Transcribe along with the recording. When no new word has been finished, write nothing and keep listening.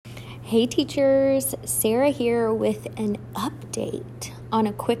Hey teachers, Sarah here with an update on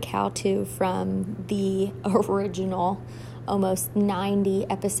a quick how-to from the original almost 90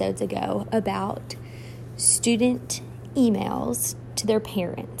 episodes ago about student emails to their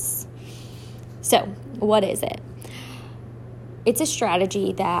parents. So, what is it? It's a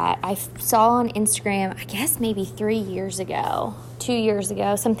strategy that I saw on Instagram, I guess maybe 2 years ago,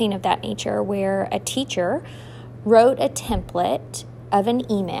 something of that nature, where a teacher wrote a template of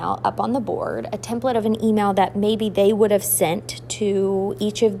an email up on the board, a template of an email that maybe they would have sent to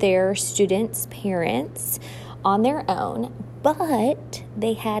each of their students' parents on their own, but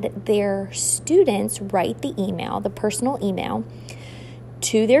they had their students write the email, the personal email,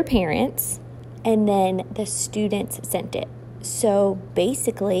 to their parents, and then the students sent it. So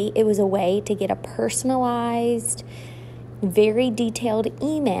basically, it was a way to get a personalized, very detailed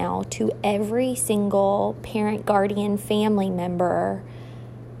email to every single parent, guardian, family member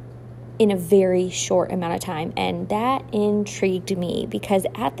in a very short amount of time. And that intrigued me because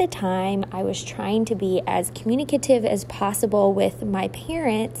at the time I was trying to be as communicative as possible with my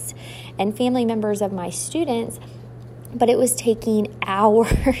parents and family members of my students, but it was taking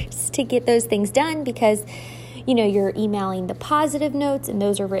hours to get those things done because you're emailing the positive notes, and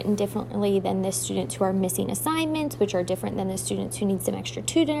those are written differently than the students who are missing assignments, which are different than the students who need some extra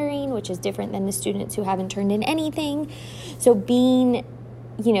tutoring, which is different than the students who haven't turned in anything. So being,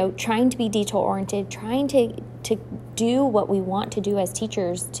 trying to be detail-oriented, trying to do what we want to do as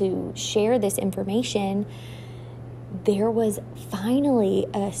teachers to share this information, there was finally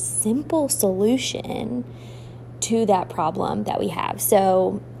a simple solution to that problem that we have.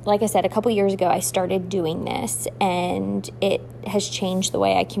 So, like I said, a couple years ago, I started doing this, and it has changed the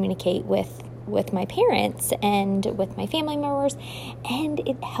way I communicate with my parents and with my family members, and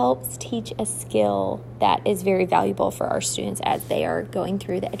it helps teach a skill that is very valuable for our students as they are going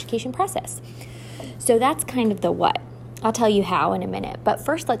through the education process. So that's kind of the what. I'll tell you how in a minute, but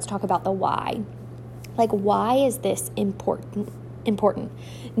first let's talk about the why. Like, why is this important?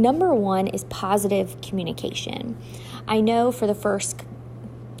 Number one is positive communication. I know for the first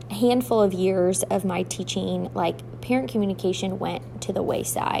handful of years of my teaching, parent communication went to the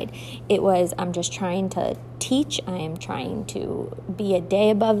wayside. It was, I'm just trying to teach. I am trying to be a day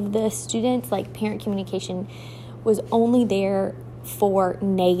above the students. Parent communication was only there for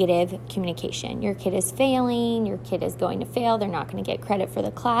negative communication. Your kid is failing, your kid is going to fail, they're not going to get credit for the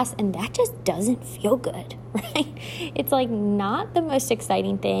class, and that just doesn't feel good, right? It's not the most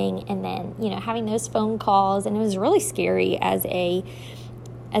exciting thing. And then, having those phone calls, and it was really scary as a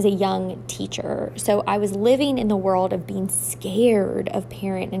young teacher. So I was living in the world of being scared of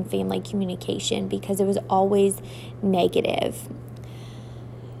parent and family communication because it was always negative.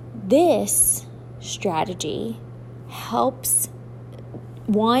 This strategy helps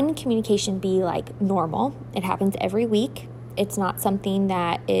communication be normal. It happens every week. It's not something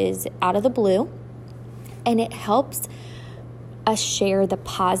that is out of the blue. And it helps us share the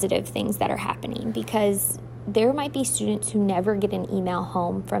positive things that are happening, because there might be students who never get an email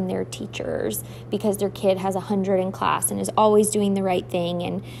home from their teachers because their kid has 100 in class and is always doing the right thing.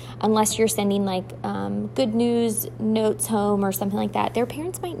 And unless you're sending good news notes home or something like that, their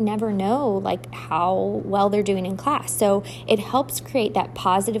parents might never know how well they're doing in class. So it helps create that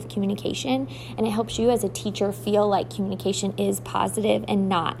positive communication, and it helps you as a teacher feel like communication is positive and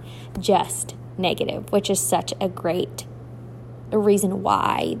not just negative, which is such a great reason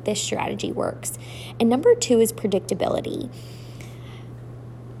why this strategy works. And number two is predictability.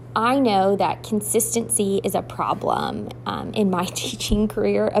 I know that consistency is a problem in my teaching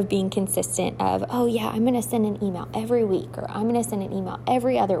career, of being consistent of, I'm going to send an email every week, or I'm going to send an email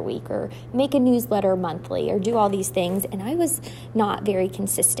every other week, or make a newsletter monthly, or do all these things. And I was not very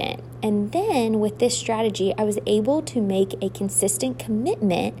consistent. And then with this strategy, I was able to make a consistent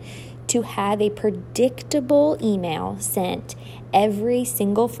commitment to have a predictable email sent every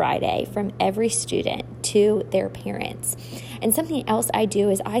single Friday from every student to their parents. And something else I do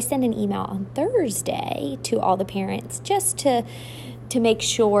is I send an email on Thursday to all the parents, just to make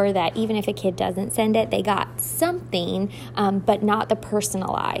sure that even if a kid doesn't send it, they got something, but not the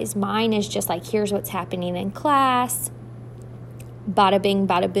personalized. Mine is just here's what's happening in class. Bada bing,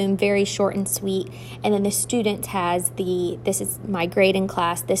 bada boom, very short and sweet. And then the student has this is my grade in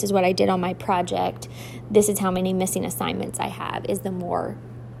class, this is what I did on my project, this is how many missing assignments I have, is the more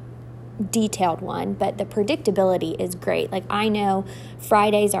detailed one, but the predictability is great. Like, I know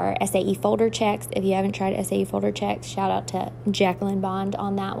Fridays are SAE folder checks. If you haven't tried SAE folder checks, shout out to Jacqueline Bond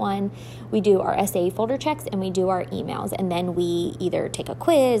on that one. We do our SAE folder checks and we do our emails, and then we either take a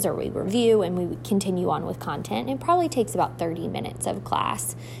quiz or we review and we continue on with content. It probably takes about 30 minutes of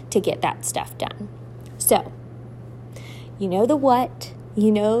class to get that stuff done. So, you know the what,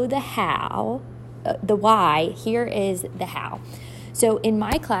 you know the how, the why. Here is the how. So in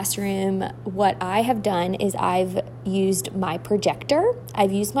my classroom, what I have done is I've used my projector,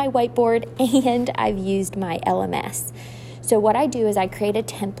 I've used my whiteboard, and I've used my LMS. So what I do is I create a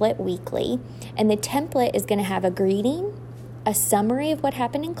template weekly, and the template is going to have a greeting, a summary of what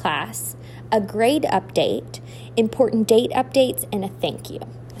happened in class, a grade update, important date updates, and a thank you.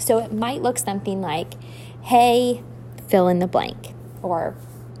 So it might look something like, hey, fill in the blank, or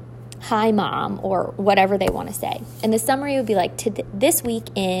hi, mom, or whatever they want to say. And the summary would be like, this week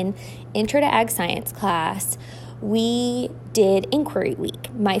in Intro to Ag Science class, we did Inquiry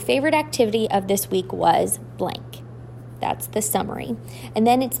Week. My favorite activity of this week was blank. That's the summary. And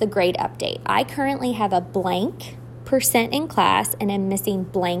then it's the grade update. I currently have a blank % in class, and I'm missing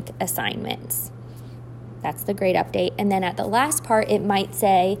blank assignments. That's the grade update. And then at the last part, it might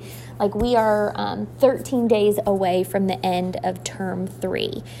say, like, we are 13 days away from the end of term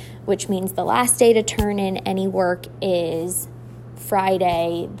 3, which means the last day to turn in any work is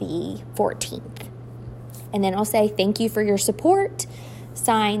Friday the 14th. And then I'll say, thank you for your support,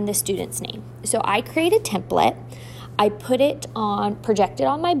 sign the student's name. So I create a template. I put it on, project it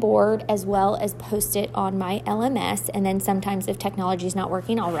on my board, as well as post it on my LMS. And then sometimes if technology is not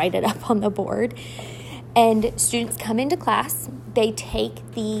working, I'll write it up on the board. And students come into class, they take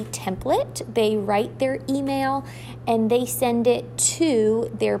the template, they write their email, and they send it to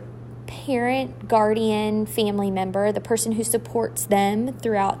their parent, guardian, family member, the person who supports them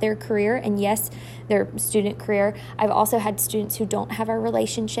throughout their career, and yes, their student career. I've also had students who don't have a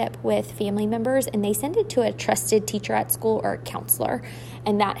relationship with family members, and they send it to a trusted teacher at school or a counselor,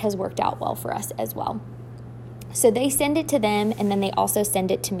 and that has worked out well for us as well. So they send it to them, and then they also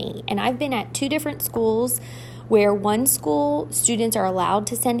send it to me. And I've been at 2 different schools where one school students are allowed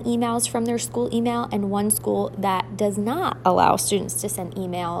to send emails from their school email, and one school that does not allow students to send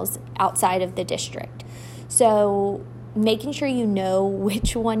emails outside of the district. So making sure you know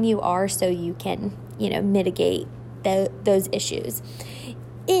which one you are so you can, mitigate those issues.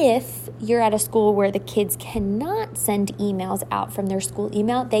 If you're at a school where the kids cannot send emails out from their school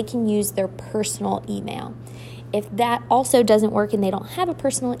email, they can use their personal email. If that also doesn't work and they don't have a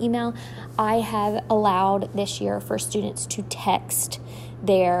personal email, I have allowed this year for students to text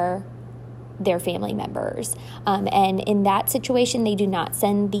their family members. And in that situation, they do not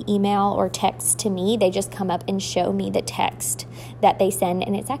send the email or text to me. They just come up and show me the text that they send.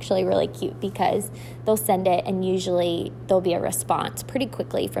 And it's actually really cute because they'll send it and usually there'll be a response pretty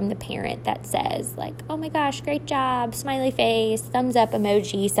quickly from the parent that says like, oh my gosh, great job, smiley face, thumbs up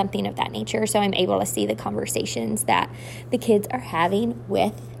emoji, something of that nature. So I'm able to see the conversations that the kids are having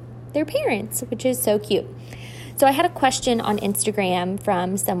with their parents, which is so cute. So I had a question on Instagram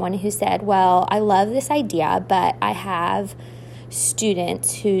from someone who said, well, I love this idea, but I have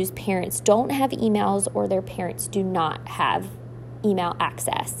students whose parents don't have emails or their parents do not have email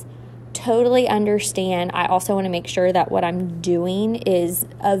access. Totally understand. I also want to make sure that what I'm doing is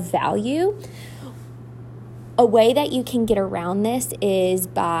of value. A way that you can get around this is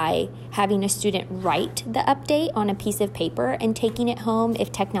by having a student write the update on a piece of paper and taking it home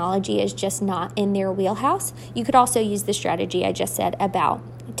if technology is just not in their wheelhouse. You could also use the strategy I just said about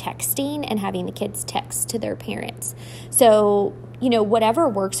texting and having the kids text to their parents. So, whatever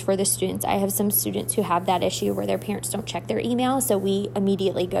works for the students. I have some students who have that issue where their parents don't check their email, so we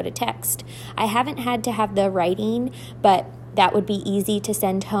immediately go to text. I haven't had to have the writing, but that would be easy to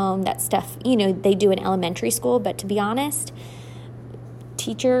send home. That stuff, they do in elementary school. But to be honest,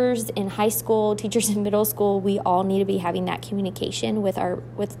 teachers in high school, teachers in middle school, we all need to be having that communication with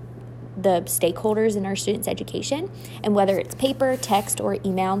the stakeholders in our students' education. And whether it's paper, text, or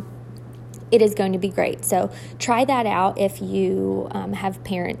email, it is going to be great. So try that out if you have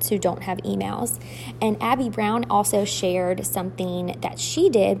parents who don't have emails. And Abby Brown also shared something that she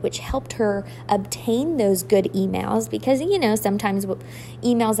did, which helped her obtain those good emails because, sometimes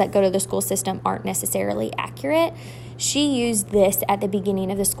emails that go to the school system aren't necessarily accurate. She used this at the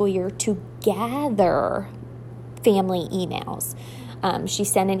beginning of the school year to gather family emails. She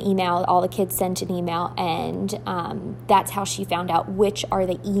sent an email, all the kids sent an email, and that's how she found out which are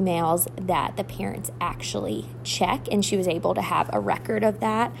the emails that the parents actually check, and she was able to have a record of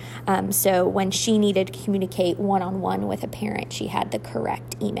that. So when she needed to communicate one-on-one with a parent, she had the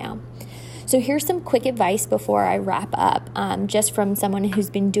correct email. So here's some quick advice before I wrap up, just from someone who's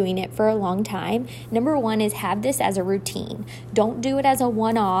been doing it for a long time. Number one is have this as a routine. Don't do it as a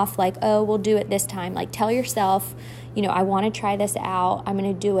one-off, like, oh, we'll do it this time. Like, tell yourself, I want to try this out. I'm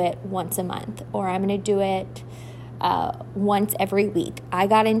going to do it once a month, or I'm going to do it once every week. I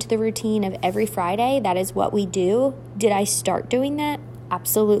got into the routine of every Friday. That is what we do. Did I start doing that?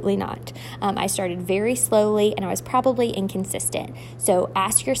 Absolutely not. I started very slowly and I was probably inconsistent. So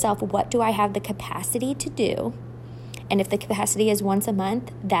ask yourself, what do I have the capacity to do? And if the capacity is once a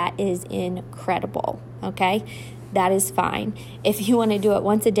month, that is incredible. Okay? That is fine. If you want to do it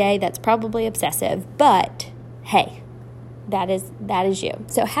once a day, that's probably obsessive, but hey, that is you.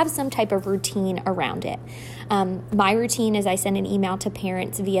 So have some type of routine around it. My routine is I send an email to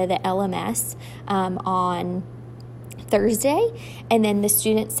parents via the LMS on Thursday, and then the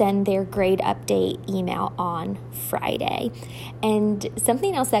students send their grade update email on Friday. And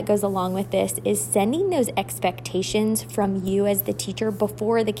something else that goes along with this is sending those expectations from you as the teacher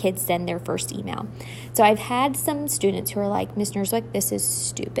before the kids send their first email. So I've had some students who are like, Ms. Nerswick, this is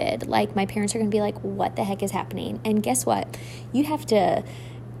stupid. Like, my parents are going to be like, what the heck is happening? And guess what? You have to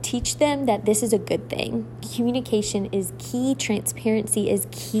teach them that this is a good thing. Communication is key. Transparency is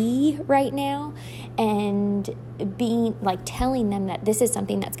key right now. And telling them that this is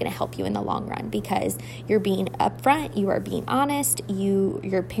something that's going to help you in the long run, because you're being upfront, you are being honest,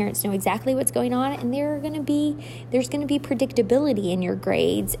 your parents know exactly what's going on, and there's going to be predictability in your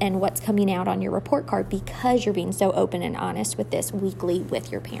grades and what's coming out on your report card because you're being so open and honest with this weekly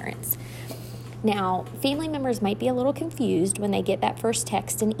with your parents. Now, family members might be a little confused when they get that first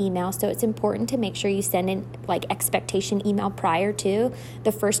text and email, so it's important to make sure you send in expectation email prior to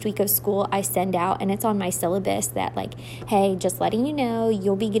the first week of school. I send out, and it's on my syllabus, that hey, just letting you know,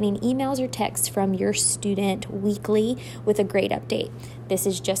 you'll be getting emails or texts from your student weekly with a grade update. This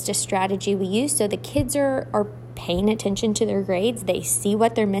is just a strategy we use so the kids are paying attention to their grades, they see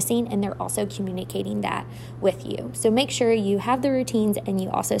what they're missing, and they're also communicating that with you. So make sure you have the routines and you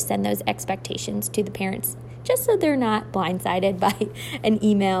also send those expectations to the parents, just so they're not blindsided by an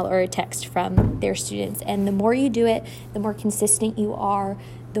email or a text from their students. And the more you do it, the more consistent you are,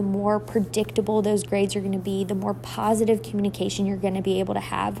 the more predictable those grades are going to be, the more positive communication you're going to be able to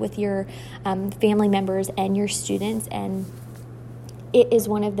have with your family members and your students. And it is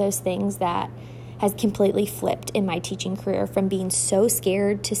one of those things that has completely flipped in my teaching career, from being so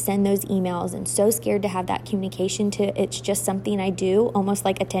scared to send those emails and so scared to have that communication to it's just something I do, almost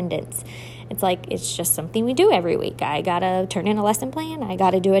like attendance. It's just something we do every week. I got to turn in a lesson plan. I got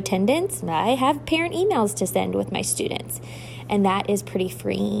to do attendance. I have parent emails to send with my students. And that is pretty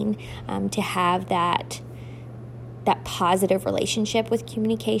freeing, to have that positive relationship with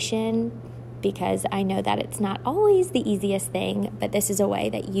communication, because I know that it's not always the easiest thing, but this is a way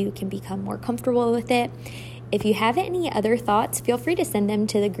that you can become more comfortable with it. If you have any other thoughts, feel free to send them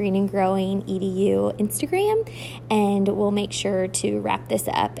to the Green and Growing EDU Instagram, and we'll make sure to wrap this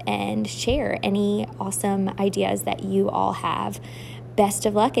up and share any awesome ideas that you all have. Best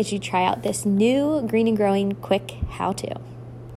of luck as you try out this new Green and Growing quick how-to.